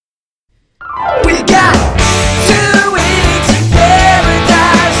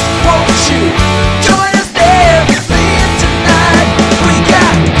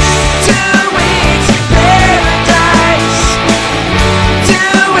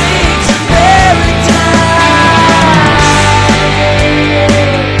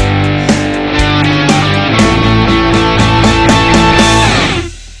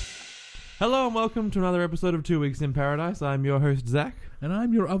welcome to another episode of 2 Weeks in Paradise. I'm your host, Zach. And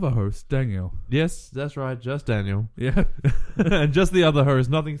I'm your other host, Daniel. Yes, that's right, just Daniel. Yeah. And just the other host,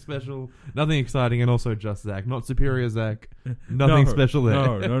 nothing special, nothing exciting, and also just Zach. Not superior Zach, nothing special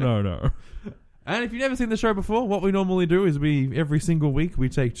there. No. And if you've never seen the show before, what we normally do is every single week, we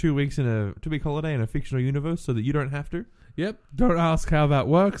take 2 weeks in a 2-week holiday in a fictional universe so that you don't have to. Yep. Don't ask how that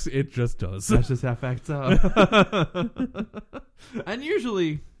works. It just does. That's just how facts are. And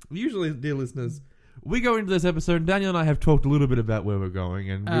usually, dear listeners, we go into this episode, and Daniel and I have talked a little bit about where we're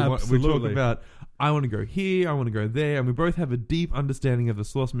going, and we talk about, I want to go here, I want to go there, and we both have a deep understanding of the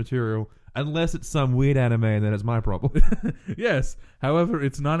source material, unless it's some weird anime, and then it's my problem. Yes. However,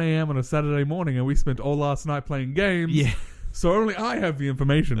 it's 9 a.m. on a Saturday morning, and we spent all last night playing games. Yeah. So only I have the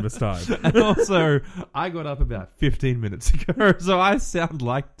information this time. And also, I got up about 15 minutes ago, so I sound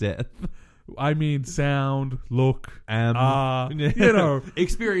like death. I mean, sound, look, experiencing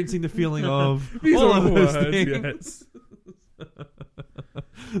the feeling of these all are of those words, things. Yes.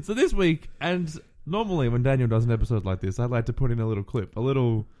 So this week, and normally when Daniel does an episode like this, I'd like to put in a little clip, a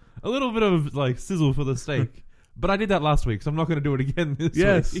little bit of like sizzle for the steak. But I did that last week, so I'm not going to do it again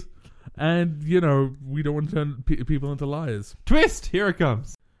this week. And, we don't want to turn people into liars. Twist! Here it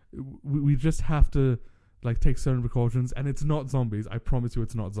comes. We just have to, take certain precautions, and it's not zombies. I promise you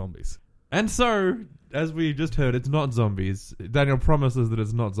it's not zombies. And so, as we just heard, it's not zombies. Daniel promises that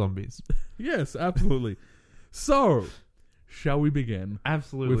it's not zombies. Yes, absolutely. So, shall we begin?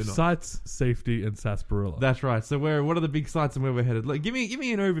 Absolutely with not. sights, safety, and sarsaparilla. That's right. So, what are the big sights and where we're headed? Give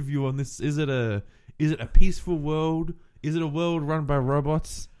me an overview on this. Is it a peaceful world? Is it a world run by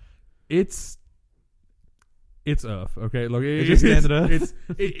robots? It's Earth, okay? It's just standard Earth.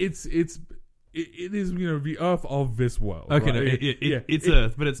 It is, the Earth of this world. Okay, right? no, it's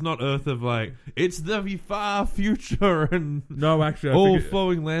Earth, but it's not Earth of it's the far future, and no, actually, all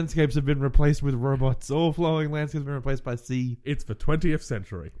flowing landscapes have been replaced with robots. All flowing landscapes have been replaced by sea. It's the 20th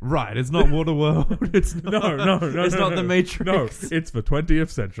century. Right, it's not Waterworld. It's not, no. It's not the Matrix. No, it's the 20th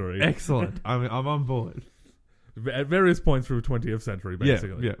century. Excellent. I'm on board. At various points through the 20th century,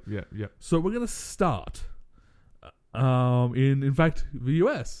 basically. Yeah. So we're going to start in fact, the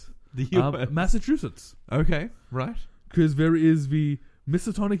US. The US. Massachusetts. Okay, right. Because there is the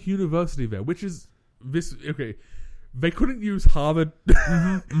Miskatonic University there, which is this... Okay, they couldn't use Harvard. They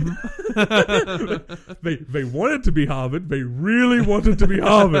wanted to be Harvard. They really wanted to be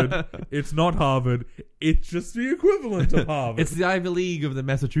Harvard. It's not Harvard. It's just the equivalent of Harvard. It's the Ivy League of the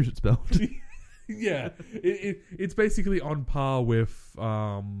Massachusetts belt. Yeah, it's basically on par with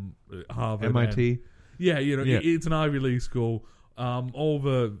Harvard, MIT. It's an Ivy League school.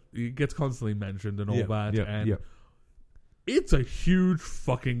 It gets constantly mentioned and all that, and it's a huge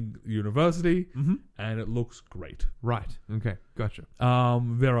fucking university, and it looks great. Right. Okay. Gotcha.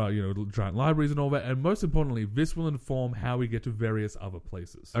 There are giant libraries and all that, and most importantly, this will inform how we get to various other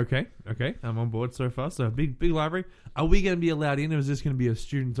places. Okay. I'm on board so far. So big library. Are we going to be allowed in, or is this going to be a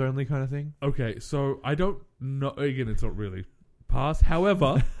students only kind of thing? Okay, so I don't know. Again, it's not really passed.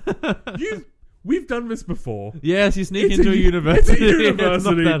 However, we've done this before. Yes, you sneak into a university. It's a university. It's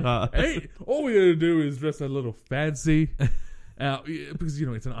not that hard. Hey, all we gotta do is dress a little fancy, because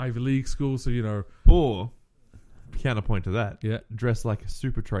it's an Ivy League school, so Or counterpoint to that, yeah, dress like a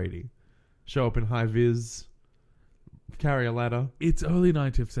super tradie, show up in high vis, carry a ladder. It's early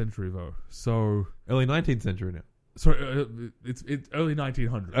 19th century though, so early 19th century now. Sorry, it's early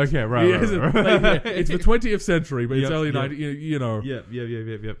 1900s. Okay, right. It's the 20th century, but it's early 19. Yep.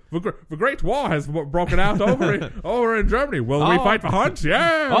 The Great War has broken out over in Germany. Will we fight for Hunt?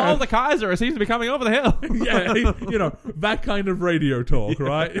 Yeah. Oh, the Kaiser seems to be coming over the hill. Yeah, that kind of radio talk,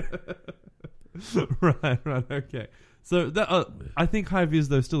 right? Right. Okay. So I think high vis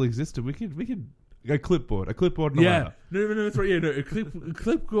though still existed. We could. A clipboard and a ladder. No, that's right. Yeah, no,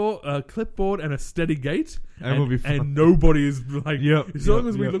 a clipboard and a steady gate, and we'll be fine. And nobody is as long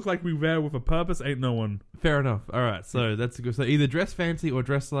as we look like we wear with a purpose, ain't no one. Fair enough. All right, so that's good. So either dress fancy or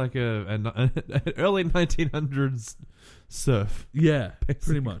dress like an early 1900s serf. Yeah,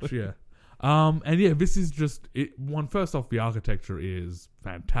 basically. Pretty much. Yeah. And this is just it. First off, the architecture is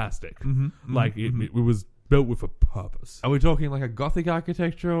fantastic. It was built with a purpose. Are we talking like a Gothic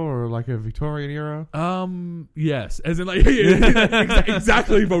architecture or like a Victorian era? Yes, as in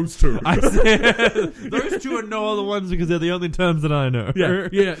exactly those two. Those two are no other ones because they're the only terms that I know. Yeah.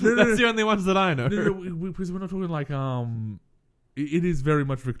 That's the only ones that I know. Because we're not talking it is very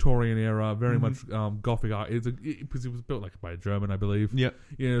much Victorian era, very much Gothic art. Because it was built by a German, I believe. Yeah.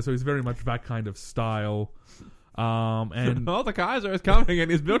 So it's very much that kind of style. And the Kaiser is coming and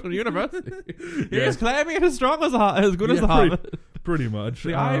he's built a university. He is claiming it as strong as good as the Harvard. Pretty much.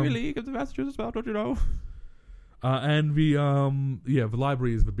 The Ivy League of the Massachusetts, well, don't you know? And the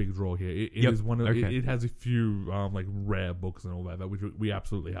library is the big draw here. It is one of it has a few like rare books and all that which we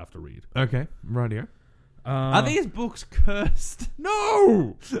absolutely have to read. Okay, right here. Are these books cursed?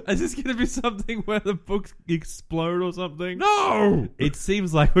 No! Is this going to be something where the books explode or something? No! It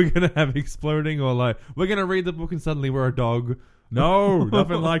seems like we're going to have exploding, or like we're going to read the book and suddenly we're a dog. No,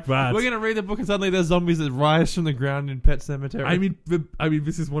 nothing like that. We're going to read the book and suddenly there's zombies that rise from the ground in Pet Sematary. I mean,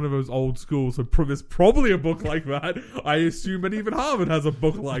 this is one of those old schools, so there's probably a book like that. I assume that even Harvard has a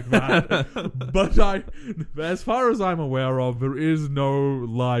book like that. But as far as I'm aware of, there is no,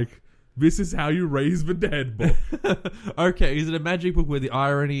 like, this is how you raise the dead book. Okay, is it a magic book where the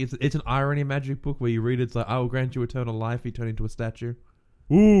irony, it's an irony magic book where you read it's like, I will grant you eternal life, you turn into a statue?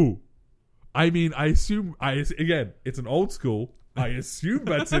 Ooh. I mean, again, it's an old school. I assume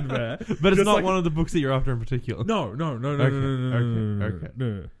that's in there. But it's not like one of the books that you're after in particular. No.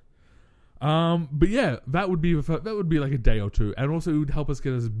 But yeah, that would be like a day or two, and also it would help us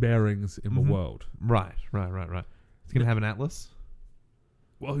get us bearings in the world. Right. It's gonna have an atlas.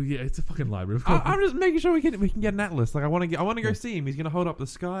 Well, yeah, it's a fucking library. I'm just making sure we can get an atlas. Like I want to go see him. He's gonna hold up the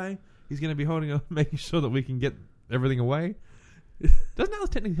sky. He's gonna be making sure that we can get everything away. Doesn't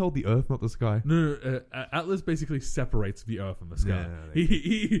Atlas technically hold the Earth, not the sky? No. Atlas basically separates the Earth from the sky.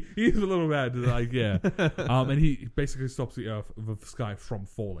 Yeah, he's a little bad, like and he basically stops the sky from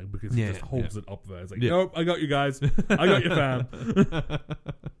falling because he just holds it up there. It's like, nope, I got you guys, I got you, fam.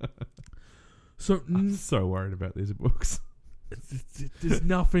 So I'm so worried about these books. There's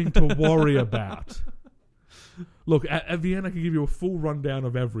nothing to worry about. Look, at the end, I can give you a full rundown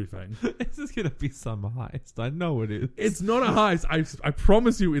of everything. This is going to be some heist. I know it is. It's not a heist. I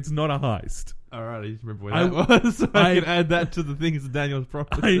promise you it's not a heist. All right, I just remember what that was. So I can add that to the things that Daniel's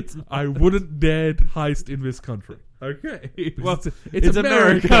promised. I wouldn't dare heist in this country. Okay. Well, it's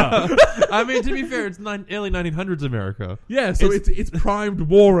America. I mean, to be fair, it's early 1900s America. Yeah, so it's primed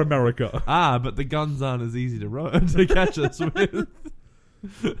war America. But the guns aren't as easy to catch us with.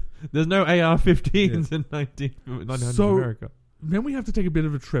 There's no AR-15s in 1900s America. Then we have to take a bit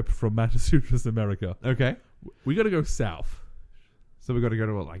of a trip from Massachusetts, America. Okay. We got to go south. So we got to go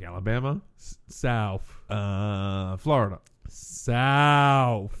to what, like Alabama? South. Florida.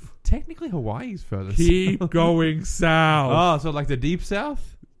 South. Technically, Hawaii's further Keep south. going south. Oh, so like the deep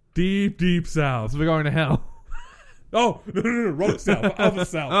south? Deep south. So we're going to hell. Oh, no, wrong south. Other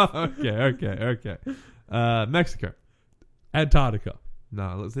south. Oh, okay. Mexico. Antarctica.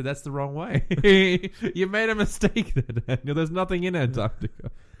 No, let's say that's the wrong way. You made a mistake there, Daniel. There's nothing in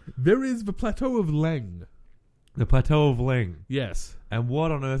Antarctica. There is the Plateau of Leng. The Plateau of Leng. Yes. And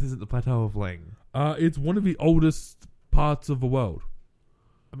what on earth is it, the Plateau of Leng? It's one of the oldest parts of the world.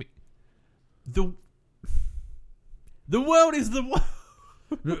 I mean, the world is the world.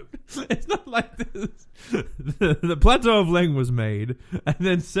 It's not like this. The Plateau of Leng was made, and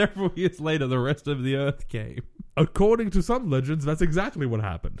then several years later, the rest of the Earth came. According to some legends, that's exactly what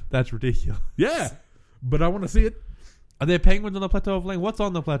happened. That's ridiculous. Yeah, but I want to see it. Are there penguins on the Plateau of Leng? What's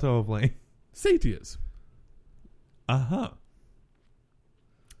on the Plateau of Leng? Satyrs.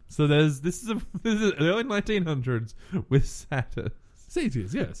 So this is early 1900s with satyrs.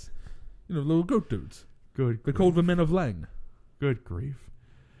 Satyrs, yes. Little goat dudes. Good. They're called the Men of Leng. Good grief.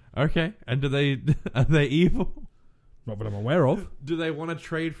 Okay, and are they evil? Not that I'm aware of. Do they want to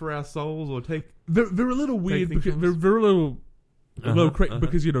trade for our souls or take? They're a little weird because they're a little crazy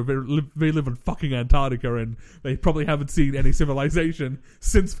because they live in fucking Antarctica and they probably haven't seen any civilization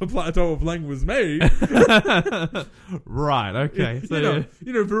since the Plateau of Leng was made. Right. Okay. So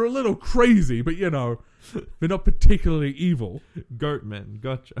they're a little crazy, but they're not particularly evil. Goat men.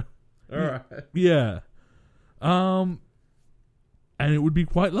 Gotcha. All right. Yeah. And it would be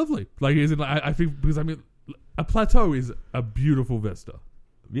quite lovely. I think because a plateau is a beautiful vista.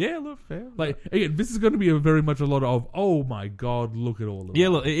 Yeah, look, fair. Again, this is going to be very much a lot of, oh my god, look at all of that. Yeah,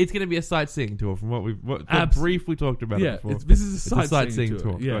 look, it's going to be a sightseeing tour from what briefly talked about it before. This is a sightseeing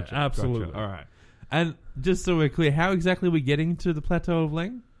tour. Yeah, gotcha, absolutely. Gotcha. All right. And just so we're clear, how exactly are we getting to the Plateau of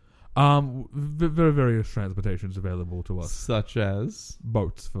Leng? There are various transportations available to us. Such as?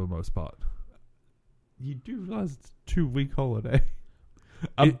 Boats, for the most part. You do realize it's a 2-week holiday.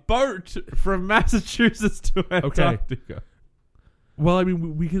 A boat from Massachusetts to Antarctica. Okay. Well, I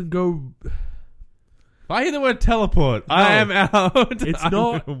mean, we can go. If I hear the word teleport, no, I am out. It's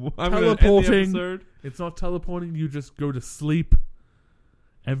not teleporting. It's not teleporting. You just go to sleep,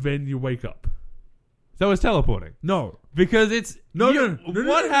 and then you wake up. So it's teleporting? No, because it's no.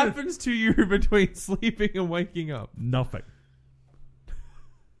 What happens to you between sleeping and waking up? Nothing.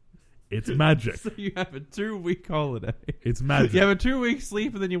 It's magic. So you have a 2-week holiday. It's magic. You have a 2-week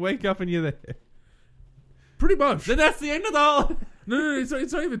sleep and then you wake up and you're there. Pretty much. Then that's the end of the holiday. No, it's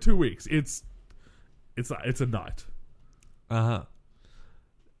not even 2 weeks. It's a night. Uh-huh.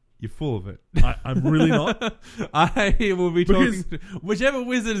 You're full of it. I'm really not. I will be talking to whichever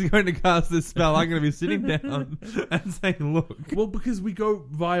wizard is going to cast this spell. I'm going to be sitting down and saying, look. Well, because we go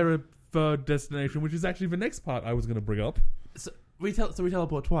via a third destination, which is actually the next part I was going to bring up. So we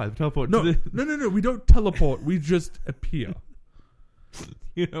teleport twice. We teleport No, we don't teleport. We just appear.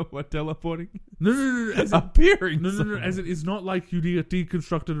 You know what teleporting is? No. As appearing. No. As it is not like you get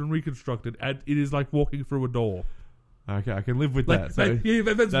deconstructed and reconstructed. And it is like walking through a door. Okay, I can live with that. So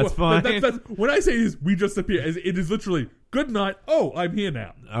that's fine. That's, when I say is we just appear, it is literally good night. Oh, I'm here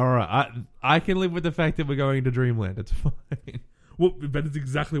now. All right, I can live with the fact that we're going to Dreamland. It's fine. Well, that is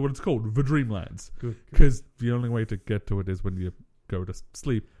exactly what it's called, the Dreamlands. Good. Because the only way to get to it is when you go to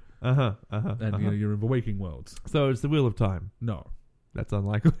sleep. And you're in the waking worlds. So it's the Wheel of Time. No. That's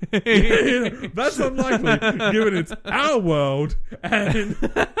unlikely. That's unlikely, given it's our world and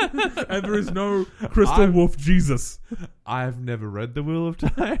there is no crystal wolf Jesus. I've never read The Wheel of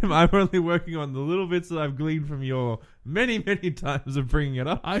Time. I'm only working on the little bits that I've gleaned from your many, many times of bringing it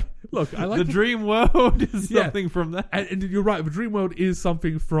up. I like the dream world is something from that. And you're right, the dream world is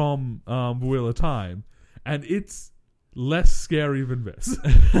something from The Wheel of Time, and it's less scary than this.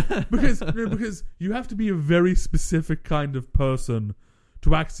 because you have to be a very specific kind of person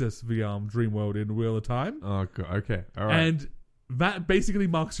to access the dream world in Wheel of Time. Oh, okay, all right. And that basically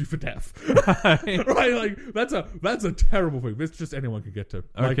marks you for death. Right? Like that's a terrible thing. It's just anyone can get to.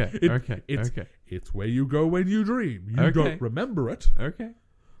 Like, okay. It's where you go when you dream. You don't remember it. Okay.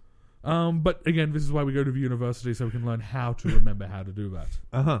 But again, this is why we go to the university, so we can learn how to remember how to do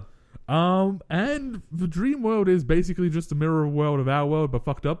that. And the dream world is basically just a mirror world of our world, but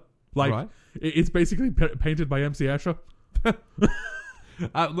fucked up. Like, right. It's basically painted by MC Escher.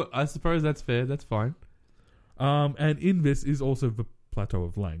 Look, I suppose that's fair. That's fine. And in this is also the Plateau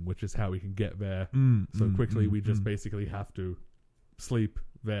of Lang, which is how we can get there so quickly. We just basically have to sleep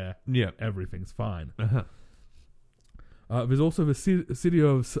there. Yeah. Everything's fine. There's also the city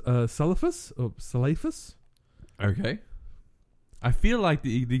of Salaphus. Okay. I feel like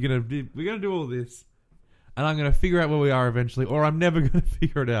we're gonna do all this, and I'm gonna figure out where we are eventually, or I'm never gonna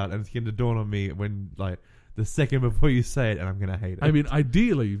figure it out, and it's gonna dawn on me when the second before you say it, and I'm gonna hate it. I mean,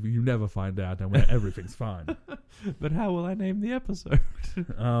 ideally, you never find out, and everything's fine. But how will I name the episode?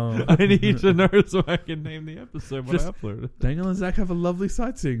 I need to know so I can name the episode when I upload it. Daniel and Zach have a lovely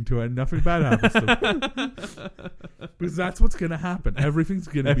sightseeing tour, and nothing bad happens to them. Because that's what's gonna happen. Everything's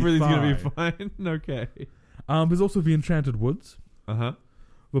gonna be fine. Okay. There's also the Enchanted Woods.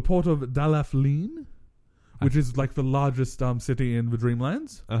 The port of Dalafleen, which is like the largest city in the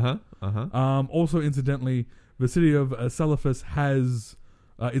Dreamlands. Also, incidentally, the city of Salaphus has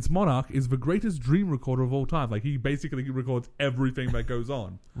its monarch is the greatest dream recorder of all time. Like, he basically records everything that goes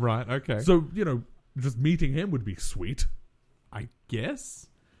on. Right. Okay. So just meeting him would be sweet, I guess.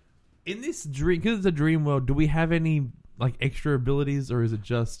 In this dream, because it's a dream world, do we have any extra abilities, or is it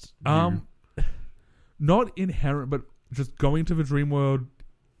just not inherent, but just going to the dream world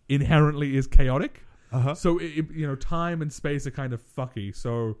inherently is chaotic. So time and space are kind of fucky.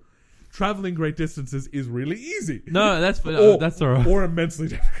 So traveling great distances is really easy. No, that's all right. Or immensely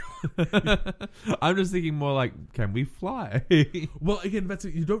difficult. I'm just thinking more like, can we fly? Well, again, that's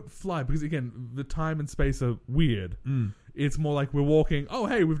it. You don't fly because again, the time and space are weird. It's more like we're walking. Oh,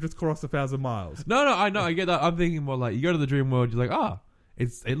 hey, we've just crossed 1,000 miles. No, I know, I get that. I'm thinking more like you go to the dream world. You're like,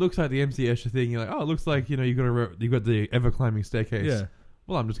 it looks like the MC Escher thing. You're like, it looks like you got the ever climbing staircase. Yeah.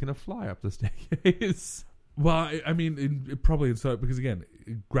 Well, I'm just gonna fly up the staircase. Well, I mean, probably insert because again,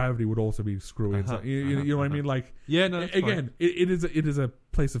 gravity would also be screwy. You know what I mean? Like, yeah, no. Again, it is a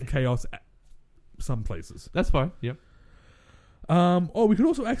place of chaos. At some places. That's fine. Yep. We could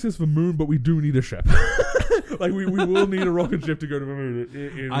also access the moon, but we do need a ship. Like we will need a rocket ship to go to the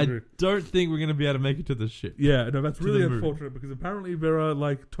moon. I don't think we're going to be able to make it to the ship. Yeah, no, that's really unfortunate because apparently there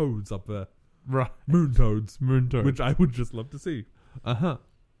are toads up there. Right. Moon toads, which I would just love to see.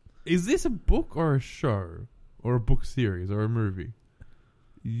 Is this a book or a show or a book series or a movie?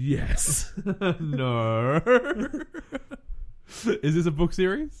 Yes. No. Is this a book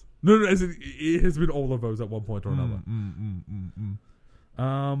series? No, it has been all of those at one point or another.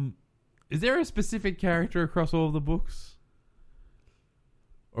 Is there a specific character across all of the books?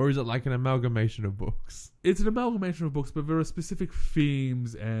 Or is it like an amalgamation of books? It's an amalgamation of books, but there are specific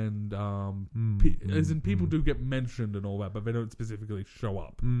themes and as in people do get mentioned and all that, but they don't specifically show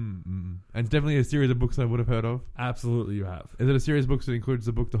up. And it's definitely a series of books I would have heard of. Absolutely, you have. Is it a series of books that includes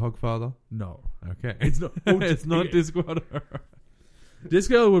the book The Hogfather? No. Okay. It's not. It's not Discworld.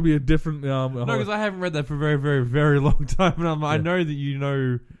 Discworld would be a different. No, because I haven't read that for a very, very, very long time, and I know that you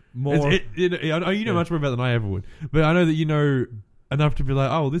know more. You know much more about it than I ever would, but I know that you know enough to be like,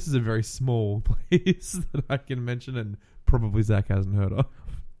 oh, this is a very small place that I can mention, and probably Zach hasn't heard of.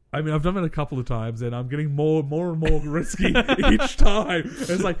 I mean, I've done it a couple of times, and I'm getting more and more risky each time.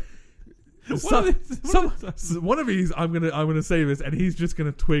 It's like one of these, I'm gonna say this, and he's just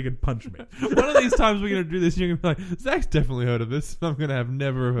gonna twig and punch me. One of these times we're gonna do this, and you're gonna be like, Zach's definitely heard of this. I'm gonna have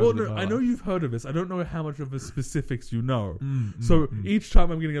never heard of it. Well, I know you've heard of this. I don't know how much of the specifics you know. So each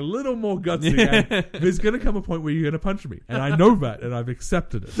time I'm getting a little more gutsy, and there's gonna come a point where you're gonna punch me, and I know that, and I've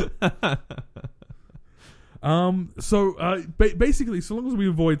accepted it. Basically, so long as we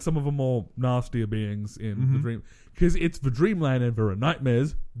avoid some of the more nastier beings in the dream, because it's the dreamland and there are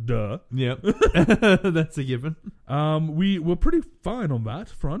nightmares, duh. Yep. That's a given. We were pretty fine on that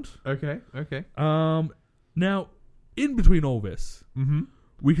front. Okay. Now, in between all this,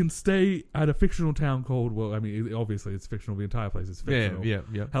 we can stay at a fictional town called, well, I mean, obviously it's fictional, the entire place is fictional. Yeah.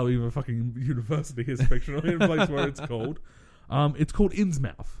 Hell, even a fucking university is fictional in a place where it's called. It's called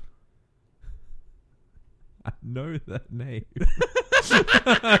Innsmouth. I know that name.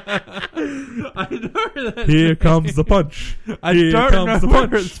 I know that Here name. comes the punch. I don't know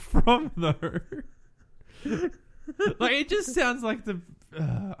where it's from, though. Like, it just sounds like the...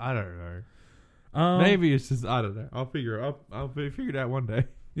 I don't know. Maybe it's just... I don't know. I'll figure it out one day.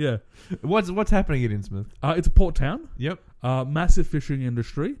 Yeah. What's happening at Innsmouth? It's a port town. Yep. Massive fishing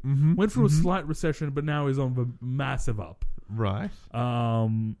industry. Went through a slight recession, but now is on the massive up. Right.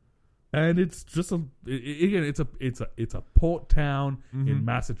 And it's just it's a port town in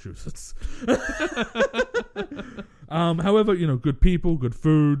Massachusetts. However, good people, good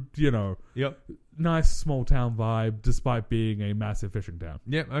food, Yep. Nice small town vibe, despite being a massive fishing town.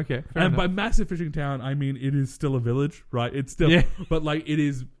 Yep. Okay. And by massive fishing town, I mean it is still a village, right? It's still, but like it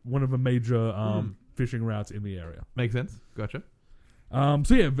is one of the major fishing routes in the area. Makes sense. Gotcha. So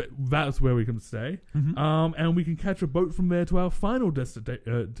yeah, that's where we can stay. And we can catch a boat from there to our final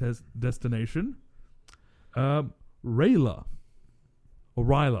destination, Rayla. Or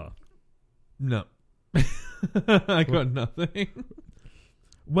Ryla. No. I got nothing.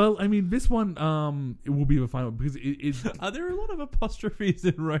 Well, I mean, this one it will be the final because it's... Are there a lot of apostrophes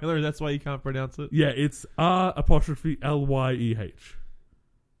in Rayla? That's why you can't pronounce it? Yeah, it's R''Lyeh.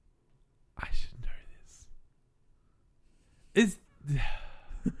 I should know this.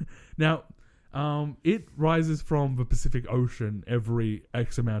 Now, it rises from the Pacific Ocean every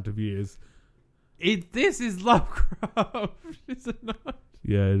X amount of years. This is Lovecraft, is it not?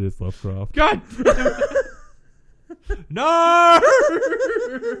 Yeah, it is Lovecraft. God! No!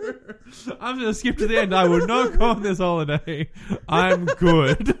 I'm going to skip to the end. I will not go on this holiday. I'm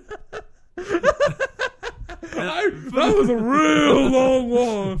good. That was a real long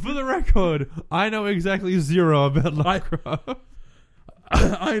one. For the record, I know exactly zero about Lovecraft.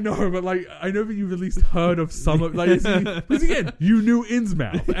 I know, but I know that you've at least heard of some of because again, you knew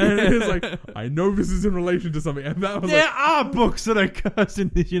Innsmouth, and it's like I know this is in relation to something, and that was there are books that are cursed in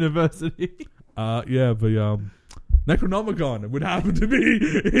this university. Yeah, the Necronomicon would happen to be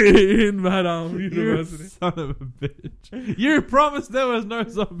in that university. You son of a bitch! You promised there was no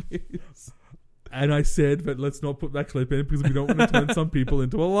zombies. And I said that let's not put that clip in because we don't want to turn some people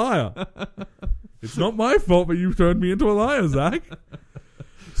into a liar. It's not my fault that you turned me into a liar, Zach.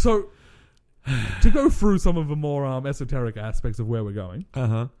 So, to go through some of the more esoteric aspects of where we're going,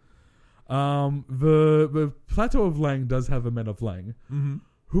 the Plateau of Lang does have a men of Lang,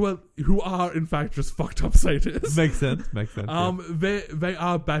 who are in fact just fucked up Satanists. Makes sense. They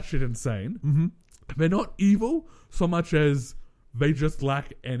are batshit insane. They're not evil so much as they just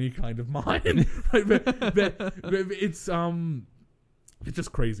lack any kind of mind. It's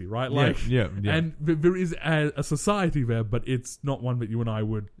just crazy, right? Yeah. And there is a society there, but it's not one that you and I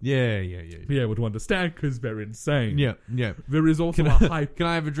would be able to understand because they're insane. Yeah. There is also a high... Can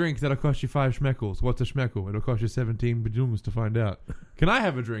I have a drink that'll cost you 5 schmeckles? What's a schmeckel? It'll cost you 17 bajungs to find out. Can I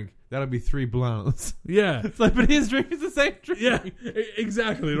have a drink? That'll be 3 blunts. Yeah. It's like, but his drink is the same drink. Yeah,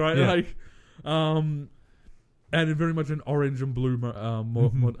 exactly, right? Yeah. And very much an orange and blue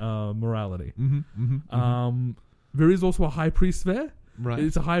morality. There is also a high priest there. Right.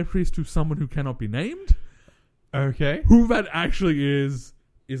 It's a high priest to someone who cannot be named. Okay. Who that actually is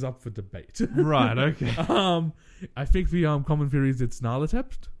is up for debate. Right, okay. I think the common theory is it's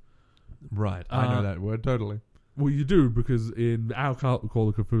Nyarlathotep. Right, I know that word totally. Well, you do, because in our Call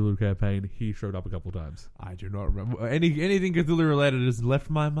of Cthulhu campaign, he showed up a couple times. I do not remember. Anything Cthulhu related has left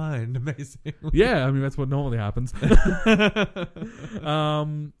my mind, amazingly. Yeah, I mean, that's what normally happens.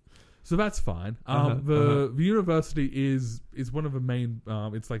 So that's fine. The university is one of the main.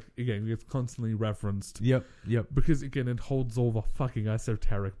 It's like, again, it's constantly referenced. Yep. Because again, it holds all the fucking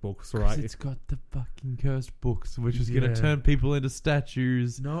esoteric books, right? It's got the fucking cursed books, which is going to turn people into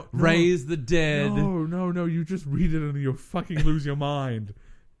statues, raise the dead. No! You just read it and you fucking lose your mind.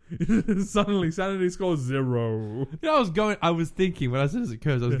 Suddenly, sanity score 0. I was thinking when I said it's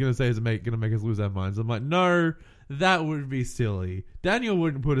cursed, I was going to say it's going to make us lose our minds. I'm like, no. That would be silly. Daniel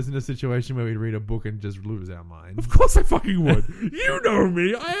wouldn't put us in a situation where we'd read a book and just lose our minds. Of course I fucking would. You know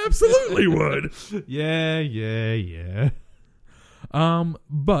me. I absolutely would. Yeah.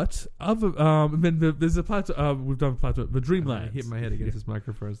 But then there's a plateau. We've done a plateau. The Dreamlands. I hit my head against this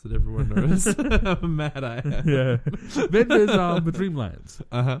microphone so that everyone knows how mad I am. Yeah. Then there's the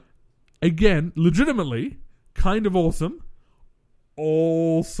Dreamlands. Again, legitimately, kind of awesome.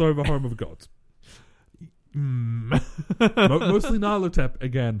 Also the home of gods. Mostly Nyarlathotep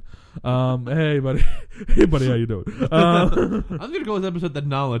again. Hey buddy, how you doing? I'm gonna call this episode the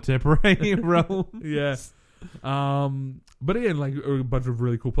Nyarlathotep realm. Yes. But again, like a bunch of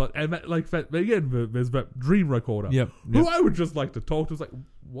really cool plots, and again, there's that dream recorder. Yep. Who I would just like to talk to. Is like,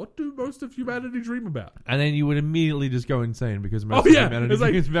 what do most of humanity dream about? And then you would immediately just go insane because most of humanity it's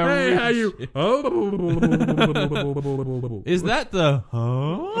like, is very. Hey, how you? Is that the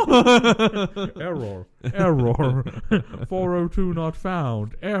error? 402 not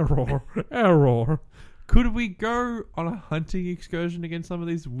found. Error. Could we go on a hunting excursion against some of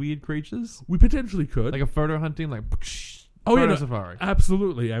these weird creatures? We potentially could. Like a photo hunting, like safari.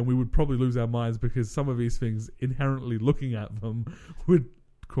 Absolutely, and we would probably lose our minds because some of these things, inherently looking at them, would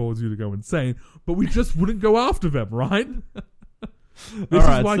cause you to go insane. But we just wouldn't go after them, right? This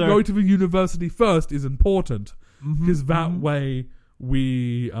is why going to the university first is important, because that way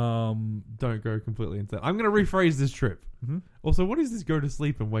we don't go completely insane. I'm going to rephrase this trip. Also, what is this go to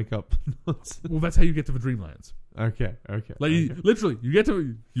sleep and wake up? Well, that's how you get to the Dreamlands. Okay. Like literally,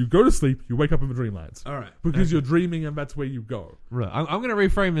 you go to sleep, you wake up in the Dreamlands. All right, because you're dreaming, and that's where you go. Right. I'm going to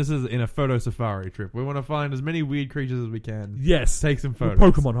reframe this as in a photo safari trip. We want to find as many weird creatures as we can. Yes, take some photos.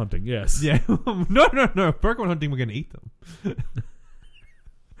 Pokemon hunting. Yes. Yeah. No. Pokemon hunting. We're going to eat them.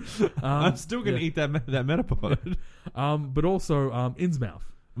 I'm still going to eat that Metapod. But also Innsmouth.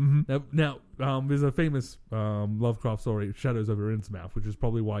 Now, there's a famous Lovecraft story, Shadows over Innsmouth, which is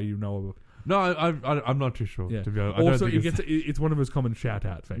probably why you know of it. No, I'm not too sure. Yeah. To be honest. Also, it's one of those common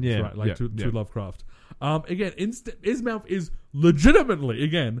shout-out things, right? Like to Lovecraft. Again, Innsmouth is legitimately,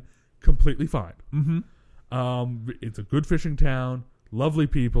 again, completely fine. It's a good fishing town, lovely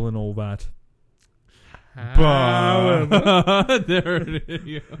people and all that. There it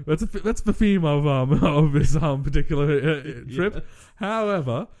is. That's the theme of this particular trip.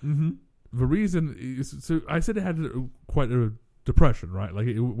 However, the reason is, so I said it had quite a depression, right? Like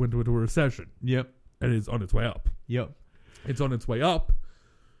it went into a recession. Yep. And it's on its way up. Yep. It's on its way up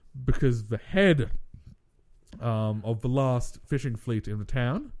because the head of the last fishing fleet in the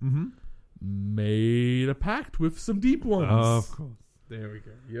town made a pact with some deep ones. Of course. There we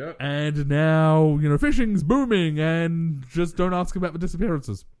go. Yep. And now, fishing's booming, and just don't ask about the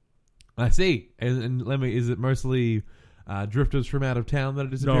disappearances. I see. And is it mostly drifters from out of town that are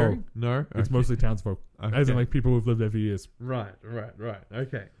disappearing? No. Okay. It's mostly townsfolk. Okay. As in, like, people who've lived there for years. Right.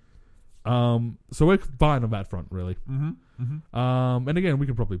 Okay. So we're fine on that front, really. And again, we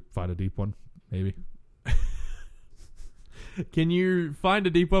can probably find a deep one, maybe. Can you find a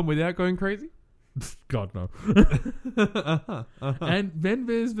deep one without going crazy? God, no. And then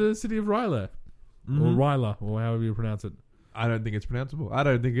there's the city of Ryla. Or Ryla, or however you pronounce it. I don't think it's pronounceable. I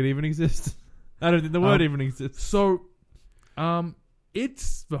don't think it even exists. I don't think the word even exists. So,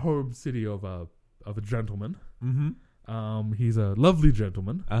 it's the home city of a gentleman. He's a lovely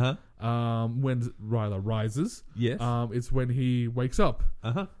gentleman. When Ryla rises, yes, it's when he wakes up.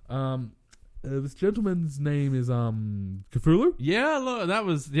 This gentleman's name is Cthulhu. Yeah, look, that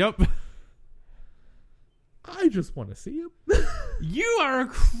was I just want to see him. You are a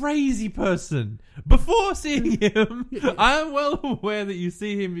crazy person. Before seeing him, I am well aware that you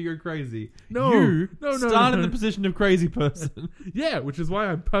see him, you're crazy. No, start in the position of crazy person. Yeah, which is why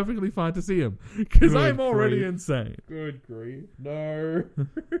I'm perfectly fine to see him. Because I'm already insane. Good grief. No.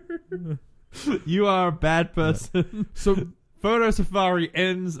 You are a bad person. So, Photo Safari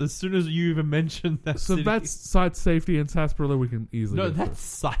ends as soon as you even mention that. So city. that's site safety and sarsaparilla. We can easily. No, that's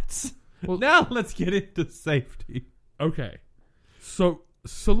sites. Well, now let's get into safety. Okay, so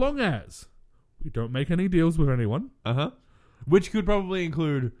long as we don't make any deals with anyone, which could probably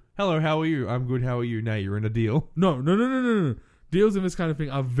include, "Hello, how are you? I'm good. How are you?" Now you're in a deal. No. Deals in this kind of thing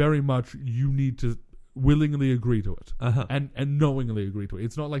are very much you need to willingly agree to it and knowingly agree to it.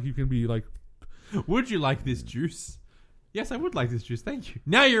 It's not like you can be like, "Would you like this juice?" Yes, I would like this juice. Thank you.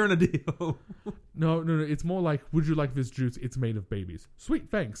 Now you're in a deal. No. It's more like, "Would you like this juice? It's made of babies."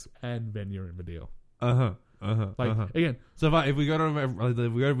 Sweet, thanks. And then you're in the deal. Again. So if we go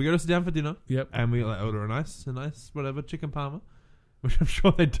to sit down for dinner. Yep. And we order a nice whatever chicken parma, which I'm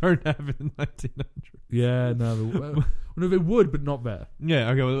sure they don't have in 1900. Yeah, no, they would, but not there.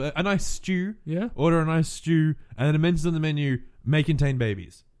 Yeah. Okay. Well, a nice stew. Yeah. Order a nice stew, and then it mentions on the menu may contain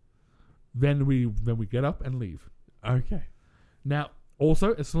babies. Then we get up and leave. Okay. Now,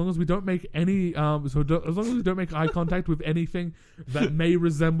 also, as long as we don't make any, as long as we don't make eye contact with anything that may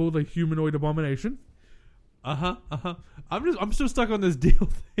resemble the humanoid abomination. I'm still stuck on this deal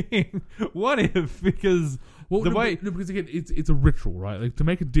thing. What if? Because because again, it's a ritual, right? Like, to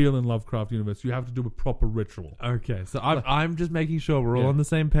make a deal in Lovecraft universe, you have to do a proper ritual. Okay, so I'm just making sure we're all on the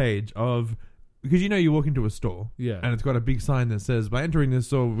same page of. Because you walk into a store, and it's got a big sign that says, "By entering this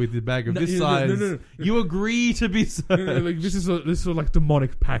store with a bag of this size, you agree to be served." Like this is sort of like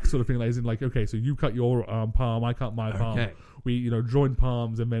demonic pact sort of thing. Like, as in, like, okay, so you cut your palm, I cut my palm. We join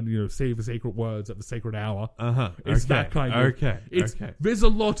palms and then say the sacred words at the sacred hour. It's that kind of. There's a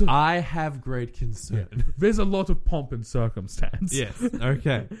lot of. I have great concern. Yeah, there's a lot of pomp and circumstance. Yes.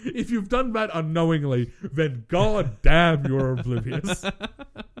 Okay. If you've done that unknowingly, then god damn, you're oblivious.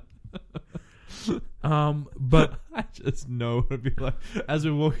 But I just know it'd be like, as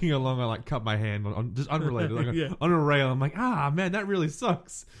we're walking along, I cut my hand on just unrelated, on a rail. I'm like, man, that really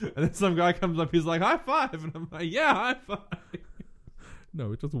sucks. And then some guy comes up, he's like, high five, and I'm like, yeah, high five.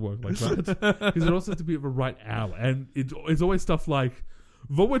 No, it doesn't work like that, because it also has to be at the right hour, and it's always stuff like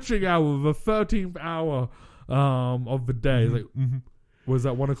the witching hour, the 13th hour of the day. Like, was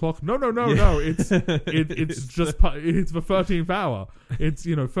that 1 o'clock? No. It's just it's the 13th hour. It's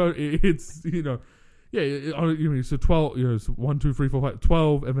so 12. So 1, 2, 3, 4, 5,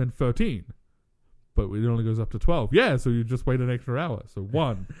 12, and then 13. But it only goes up to 12. Yeah, so you just wait an extra hour. So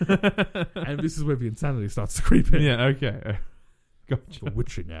 1, and this is where the insanity starts to creep in. Yeah. Okay. Gotcha. The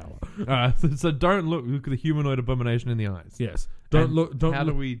witching hour. So don't look at the humanoid abomination in the eyes. Yes. How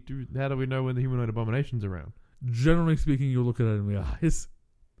do we know when the humanoid abomination's around? Generally speaking, you look at it in the eyes.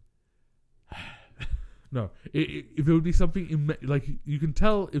 No, if it would be something like, you can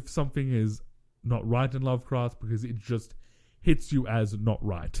tell if something is not right in Lovecraft because it just hits you as not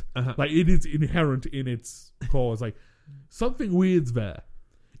right. Like, it is inherent in its cause. Like, something weird's there.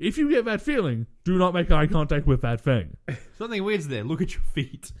 If you get that feeling, do not make eye contact with that thing. Something weird's there. Look at your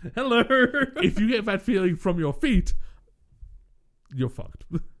feet. Hello. If you get that feeling from your feet, you're fucked.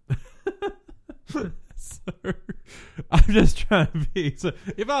 So, I'm just trying to be. So,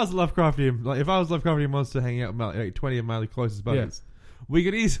 if I was a Lovecraftian monster hanging out with like 20 of my closest buddies, we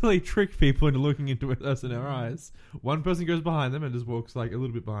could easily trick people into looking into us in our eyes. One person goes behind them and just walks like a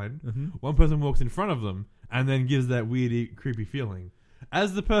little bit behind. One person walks in front of them and then gives that weird, creepy feeling.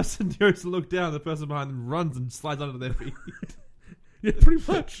 As the person goes to look down, the person behind them runs and slides under their feet. Yeah, pretty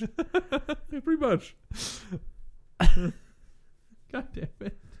much. God damn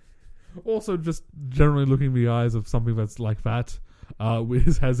it. Also, just generally looking in the eyes of something that's like that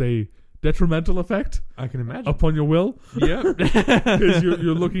has a detrimental effect. I can imagine. Upon your will. Yeah. Because you're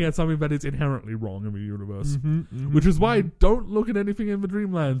looking at something that is inherently wrong in the universe. Which is why don't look at anything in the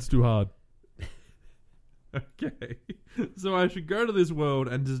Dreamlands too hard. Okay. So I should go to this world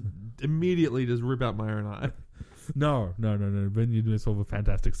and just immediately just rip out my own eye. No. Then you'd miss all the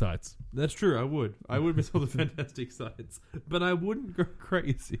fantastic sights. That's true, I would. I would miss all the fantastic sights. But I wouldn't go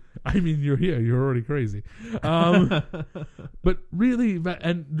crazy. I mean, you're here. You're already crazy. But really,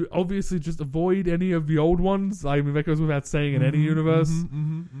 and obviously just avoid any of the old ones. I mean, that goes without saying in any universe.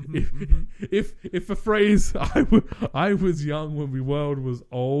 If the phrase, I was young when the world was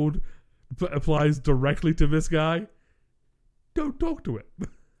old, applies directly to this guy, don't talk to it.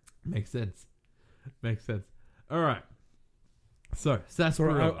 Makes sense. All right. So,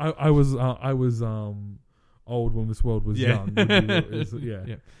 sarsaparilla. I was old when this world was young.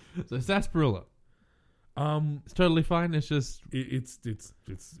 Yeah. So, sarsaparilla. It's totally fine. It's just it's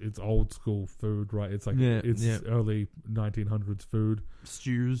old school food, right? It's like early 1900s food.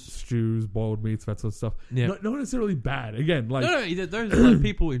 Stews, boiled meats, that sort of stuff. Yeah. Not necessarily bad. Again, like no, those like,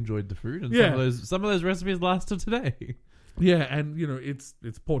 people enjoyed the food, and some of those recipes last to today. Yeah, and it's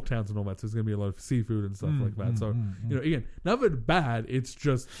port towns and all that, so there's gonna be a lot of seafood and stuff like that. So again, none of it bad. It's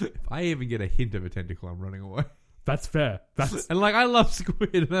just if I even get a hint of a tentacle, I'm running away. That's fair. And like I love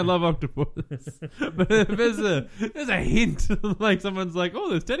squid and I love octopus, but if there's a hint, like someone's like, "Oh,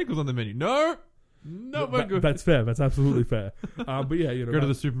 there's tentacles on the menu." No, we're good. That's fair. That's absolutely fair. But yeah, go to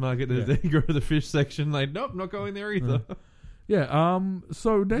the supermarket. Go to the fish section. Like, nope, not going there either. Yeah.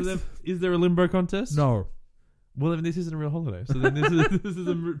 So next, is there a limbo contest? No. Well, this isn't a real holiday, so then this is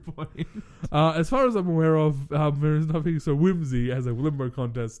a moot point. As far as I'm aware of, there is nothing so whimsy as a limbo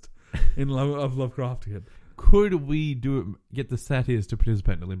contest of Lovecraftian. Could we get the satyrs to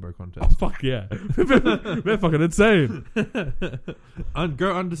participate in a limbo contest? Oh, fuck yeah. They're fucking insane.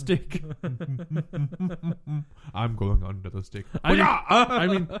 Go under stick. I'm going under the stick. I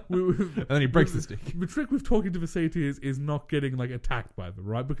mean and then he breaks the stick. The trick with talking to the satyrs is not getting like attacked by them,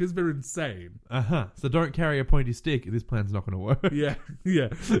 right? Because they're insane. So don't carry a pointy stick. This plan's not going to work. Yeah.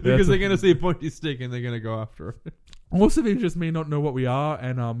 Because they're going to see a pointy stick and they're going to go after it. Also, they just may not know what we are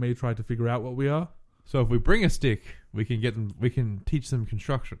and may try to figure out what we are. So if we bring a stick, we can get them. We can teach them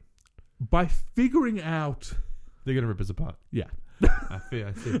construction by figuring out. They're gonna rip us apart. Yeah, I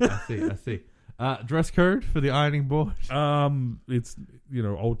see. Dress code for the ironing board. It's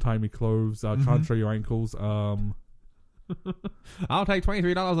old timey clothes. Can't show your ankles. I'll take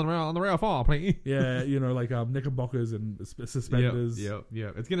 $23 on the rail fall, please. Yeah, like knickerbockers and suspenders. Yep.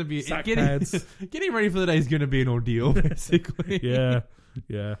 It's gonna be sack pads. Getting ready for the day is gonna be an ordeal, basically. Yeah.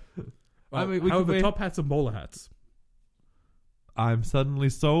 I mean, however, top hats and bowler hats. I'm suddenly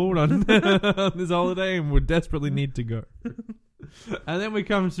sold on this holiday and would desperately need to go. And then we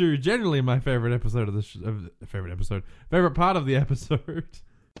come to generally my favorite episode of favorite part of the episode.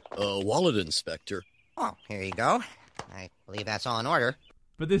 Wallet inspector. Oh, here you go. I believe that's all in order.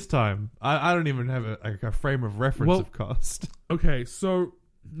 But this time, I don't even have a frame of reference of cost. Okay, so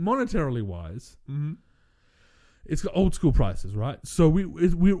monetarily wise, it's got old school prices, right? So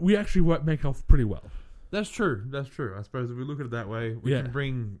we actually make off pretty well. That's true. I suppose if we look at it that way, we can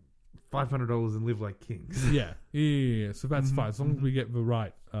bring $500 and live like kings. Yeah. So that's fine. As long as we get the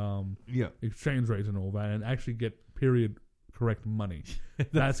right exchange rate and all that and actually get period correct money.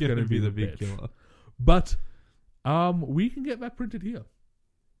 That's going to be the big killer. But we can get that printed here.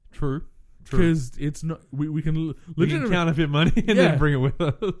 True. Because it's not... We can counterfeit money and then bring it with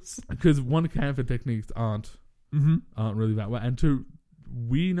us. Because one, counterfeit techniques aren't really that way. And two,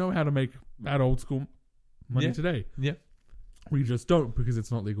 we know how to make that old school money today. Yeah. We just don't because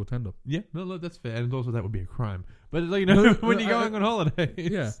it's not legal tender. Yeah, no, that's fair. And also that would be a crime. But when you're going on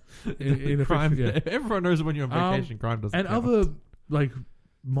holidays, in crime. Everyone knows that when you're on vacation, crime doesn't. And count. Other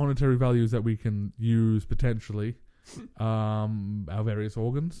monetary values that we can use potentially, our various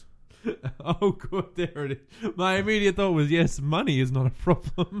organs. Oh, good, there it is. My immediate thought was, yes, money is not a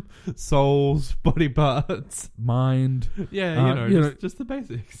problem. Souls, body parts, mind. Yeah, just the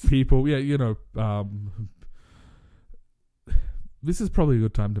basics. People, this is probably a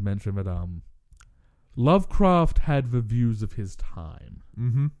good time to mention that Lovecraft had the views of his time.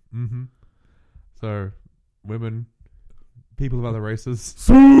 So, women, people of other races,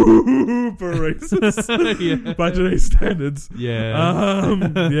 super racist by today's standards.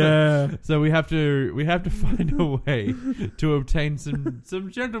 So we have to find a way to obtain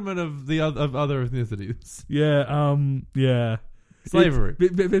some gentlemen of other ethnicities. Slavery.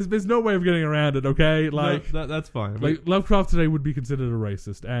 There's no way of getting around it. Okay, that's fine. Like Lovecraft today would be considered a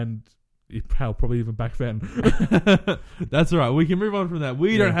racist, and probably even back then. That's all right. We can move on from that.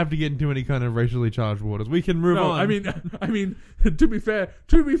 We don't have to get into any kind of racially charged waters. We can move on. I mean, to be fair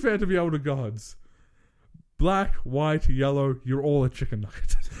to the older gods, black, white, yellow, you're all a chicken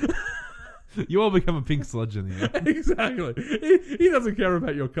nugget. You all become a pink sludge in the air. Exactly. He doesn't care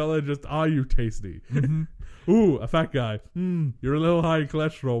about your color. Just are you tasty? Ooh, a fat guy. You're a little high in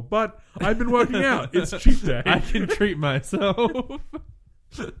cholesterol, but I've been working out. It's cheat day. I can treat myself.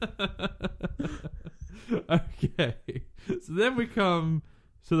 Okay. So then we come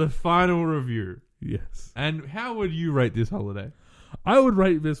to the final review. Yes. And how would you rate this holiday? I would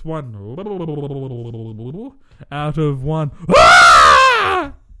rate this one out of 1.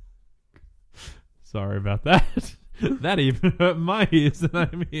 Sorry about that. That even hurt my ears, and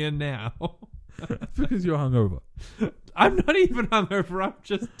I'm here now. That's because you're hungover. I'm not even hungover. I'm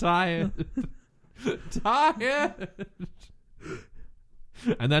just tired. Tired.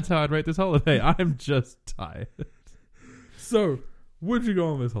 And that's how I'd rate this holiday. I'm just tired. So, would you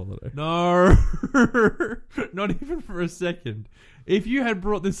go on this holiday? No. Not even for a second. If you had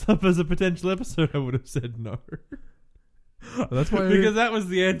brought this up as a potential episode, I would have said no. That's why because that was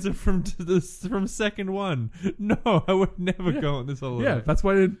the answer from second one. No, I would never go on this holiday. Yeah, that's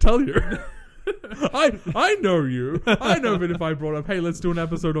why I didn't tell you. I know you. I know that if I brought up, hey, let's do an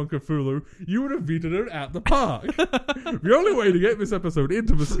episode on Cthulhu, you would have vetoed it at the park. The only way to get this episode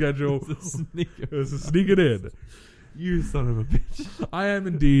into the schedule is to sneak it in. You son of a bitch. I am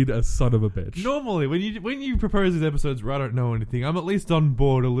indeed a son of a bitch. Normally, when you propose these episodes where I don't know anything, I'm at least on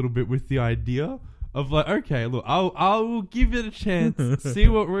board a little bit with the idea of like, okay, look, I'll give it a chance, see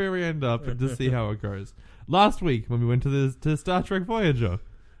where we end up, and to see how it goes. Last week, when we went to Star Trek Voyager,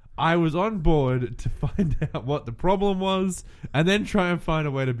 I was on board to find out what the problem was, and then try and find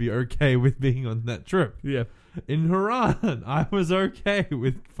a way to be okay with being on that trip. Yeah. In Haran, I was okay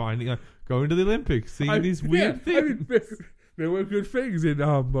with finding going to the Olympics, seeing these weird things. I mean, there were good things in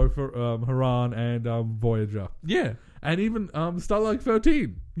both Haran and Voyager. Yeah. And even Starlight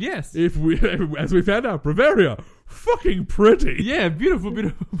 13. Yes. As we found out, Bavaria, fucking pretty. Yeah, beautiful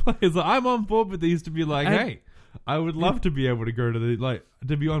place. Like, I'm on board with these to be like, hey, I would love to be able to go to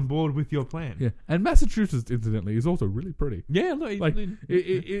to be on board with your plan. Yeah, and Massachusetts, incidentally, is also really pretty. Yeah,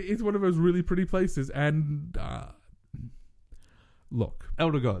 it's one of those really pretty places. And look,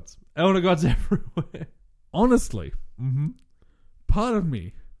 elder gods everywhere. Honestly, part of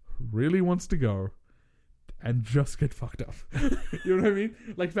me really wants to go and just get fucked up. You know what I mean?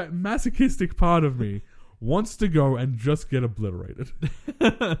 Like that masochistic part of me wants to go and just get obliterated.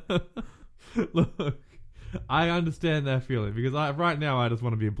 Look, I understand that feeling because right now I just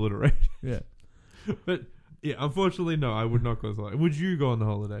want to be obliterated. Yeah. But yeah, unfortunately, no, I would not go on the holiday. Would you go on the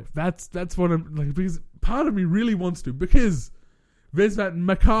holiday? That's what I'm like, because part of me really wants to, because there's that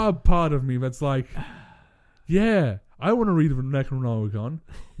macabre part of me that's like, yeah, I want to read the Necronomicon.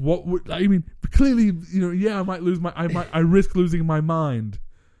 What would I mean? Clearly, yeah, I might lose I risk losing my mind.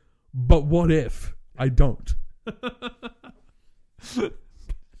 But what if I don't?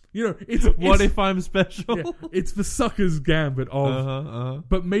 It's if I'm special? Yeah, it's the sucker's gambit of,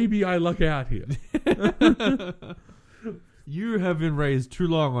 but maybe I luck out here. You have been raised too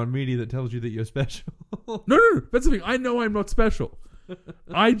long on media that tells you that you're special. No, that's the thing. I know I'm not special.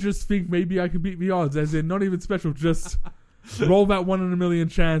 I just think maybe I can beat the odds, as in not even special, just roll that 1 in a million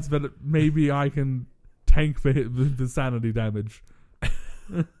chance that maybe I can tank the sanity damage.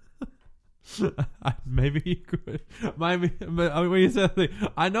 Maybe you could. Maybe, but I mean, when you said that,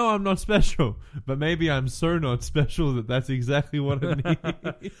 I know I'm not special, but maybe I'm so not special that's exactly what I need.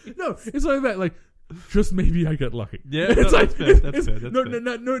 No, it's like that. Like, just maybe I get lucky. Yeah, it's that's fair. That's fair. No,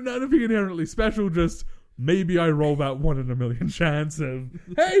 none of being inherently special. Just maybe I roll that 1 in a million chance of,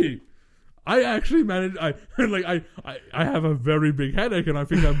 hey, I actually managed. I have a very big headache, and I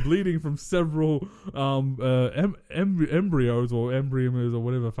think I'm bleeding from several embryos or embryos or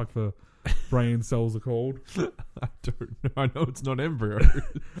whatever the fuck the brain cells are called. I don't know. I know it's not embryo.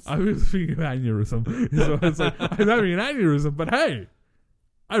 I was thinking of aneurysm. So it's like, I'm having an aneurysm, but hey,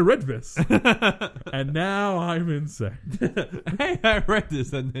 I read this. And now I'm insane. Hey, I read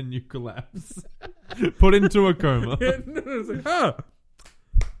this, and then you collapse. Put into a coma. Yeah, no, it's like,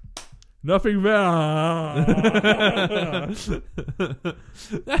 nothing there.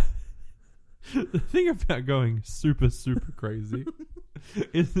 The thing about going super, super crazy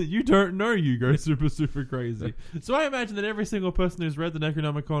is that you don't know you go super, super crazy. So I imagine that every single person who's read the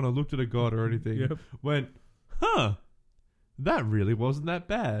Necronomicon or looked at a god or anything went, that really wasn't that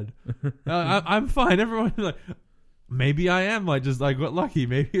bad. I'm fine. Everyone's like, maybe I am just got lucky.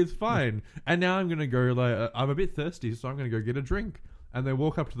 Maybe it's fine. And now I'm going to go I'm a bit thirsty, so I'm going to go get a drink. And they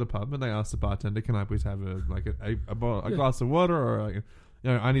walk up to the pub and they ask the bartender, can I please have a glass of water, or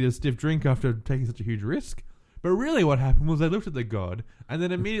I need a stiff drink after taking such a huge risk. But really what happened was they looked at the god and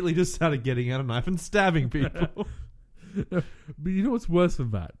then immediately just started getting out a knife and stabbing people. But you know what's worse than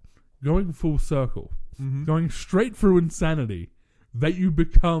that? Going full circle. Going straight through insanity, that you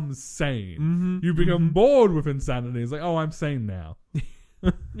become sane. You become bored with insanity. It's like, oh, I'm sane now.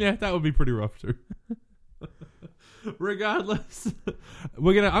 Yeah, that would be pretty rough too. Regardless, I'm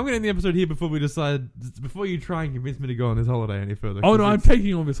gonna end the episode here before you try and convince me to go on this holiday any further. Oh no, I'm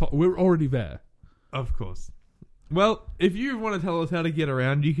taking on this. We're already there. Of course. Well, if you want to tell us how to get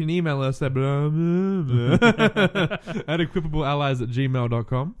around, you can email us at at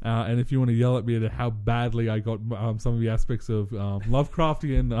equippableallies@gmail.com. And if you want to yell at me at how badly I got some of the aspects of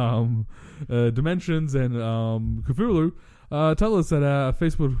Lovecraftian dimensions and Cthulhu, tell us at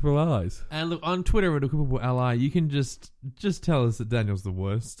Facebook Equippable Allies. And look, on Twitter at Equippable Ally, you can just tell us that Daniel's the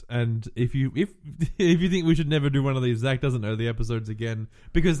worst. And if you think we should never do one of these, Zach doesn't know the episodes again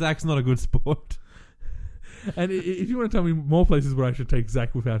because Zach's not a good sport. And if you want to tell me more places where I should take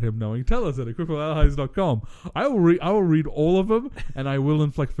Zach without him knowing, tell us at equippableallies.com. I will read all of them, and I will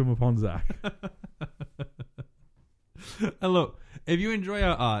inflict them upon Zach. And look, if you enjoy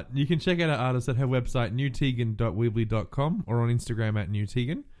our art, you can check out our artists at her website, newtegan.weebly.com, or on Instagram at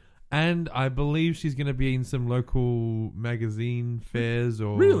newtegan. And I believe she's going to be in some local magazine fairs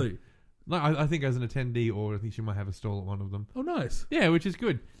or... Really? No, I think as an attendee, or I think she might have a stall at one of them. Oh, nice. Yeah, which is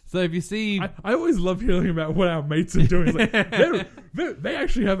good. So if you see... I always love hearing about what our mates are doing. It's like, they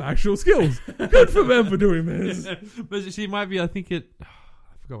actually have actual skills. Good for them for doing this. But she might be, I think it... I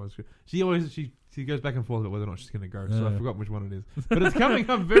forgot what it's... She goes back and forth about whether or not she's going to go, so I forgot which one it is. But it's coming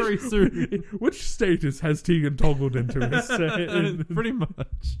up very soon. Which status has Tegan toggled into? Pretty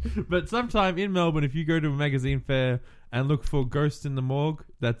much. But sometime in Melbourne, if you go to a magazine fair and look for Ghosts in the Morgue,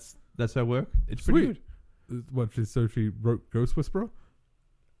 that's her work. It's pretty good. What? So she wrote Ghost Whisperer?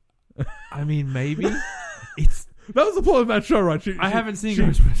 I mean, maybe. That was the plot of that show, right? I haven't seen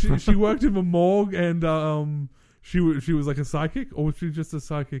Ghost Whisperer. She worked in the morgue, and she was like a psychic, or was she just a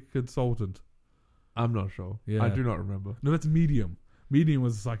psychic consultant? I'm not sure. Yeah. I do not remember. No, that's Medium. Medium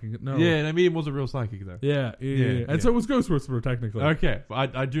was a psychic. No. Yeah, no, Medium was a real psychic, though. Yeah. And so it was Ghost Whisperer, technically. Okay.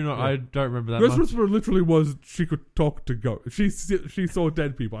 I do not. Yeah. I don't remember that Ghost Whisperer literally was she could talk to ghosts. She saw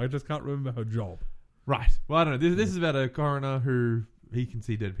dead people. I just can't remember her job. Right. Well, I don't know. This is about a coroner who he can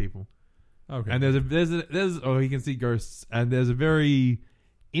see dead people. Okay. And he can see ghosts, and there's a very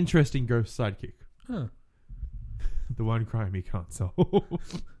interesting ghost sidekick. Huh. The one crime he can't solve.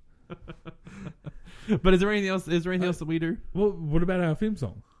 But is there anything else? Is there anything else that we do? Well, what about our theme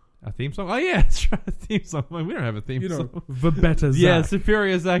song? Our theme song? Oh yeah, that's right. Theme song. Well, we don't have a theme song. The better Zach. Yeah,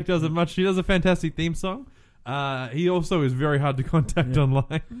 Superior Zach does it much. He does a fantastic theme song. He also is very hard to contact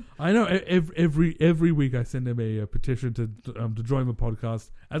online. I know. Every week I send him a petition to join the podcast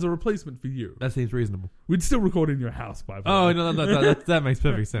as a replacement for you. That seems reasonable. We'd still record in your house, by the way. Oh no, that makes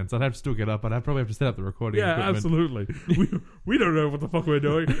perfect sense. I'd have to still get up. I'd probably have to set up the recording. Yeah, equipment. Absolutely. we don't know what the fuck we're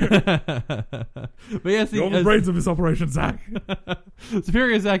doing. But yes, you're the brains of this operation, Zach.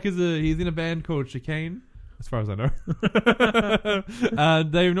 Superior Zach he's in a band called Chicane. As far as I know.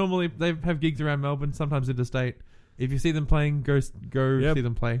 They have gigs around Melbourne, sometimes interstate. If you see them playing, go see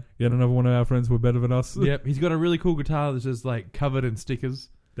them play. Yet another one of our friends who are better than us. Yep, he's got a really cool guitar that's just like covered in stickers.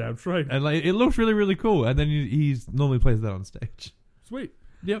 Damn straight. And like it looks really, really cool. And then he normally plays that on stage. Sweet.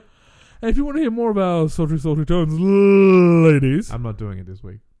 Yep. And if you want to hear more about Sultry Tones, ladies. I'm not doing it this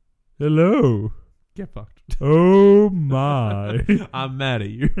week. Hello. Get fucked. Oh my. I'm mad at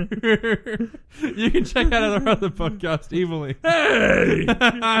you. You can check out our other podcast, Evilly. Hey!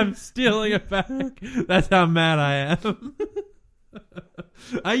 I'm stealing it back. That's how mad I am.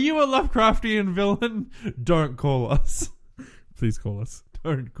 Are you a Lovecraftian villain? Don't call us. Please call us.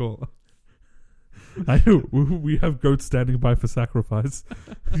 Don't call us. I know. We have goats standing by for sacrifice.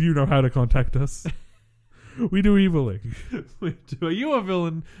 You know how to contact us. We do evilly. We do. Are you a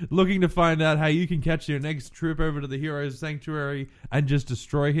villain looking to find out how you can catch your next trip over to the hero's sanctuary and just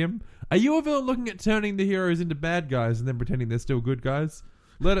destroy him? Are you a villain looking at turning the heroes into bad guys and then pretending they're still good guys?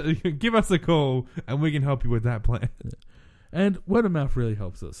 Give us a call and we can help you with that plan. Yeah. And word of mouth really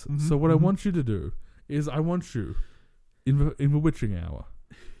helps us. Mm-hmm. So what I want you to do is I want you in the witching hour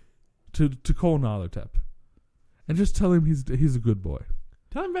to call Narlotep and just tell him he's a good boy.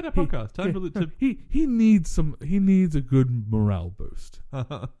 Tell him about our podcast. Tell him he needs a good morale boost.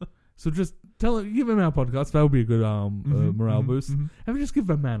 So just give him our podcast. That would be a good morale boost. And just give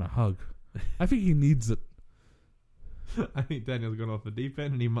that man a hug. I think he needs it. I think Daniel's gone off the deep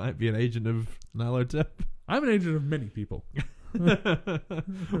end, and he might be an agent of Narlotep. I'm an agent of many people.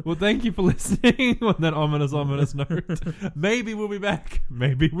 Well, thank you for listening on that ominous note. Maybe we'll be back.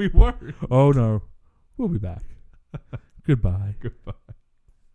 Maybe we won't. Oh no, we'll be back. Goodbye. Goodbye.